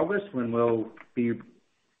you in August when we'll be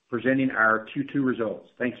presenting our Q2 results.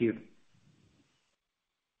 Thank you.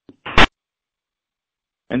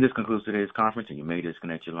 And this concludes today's conference, and you may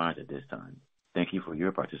disconnect your lines at this time. Thank you for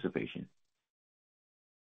your participation.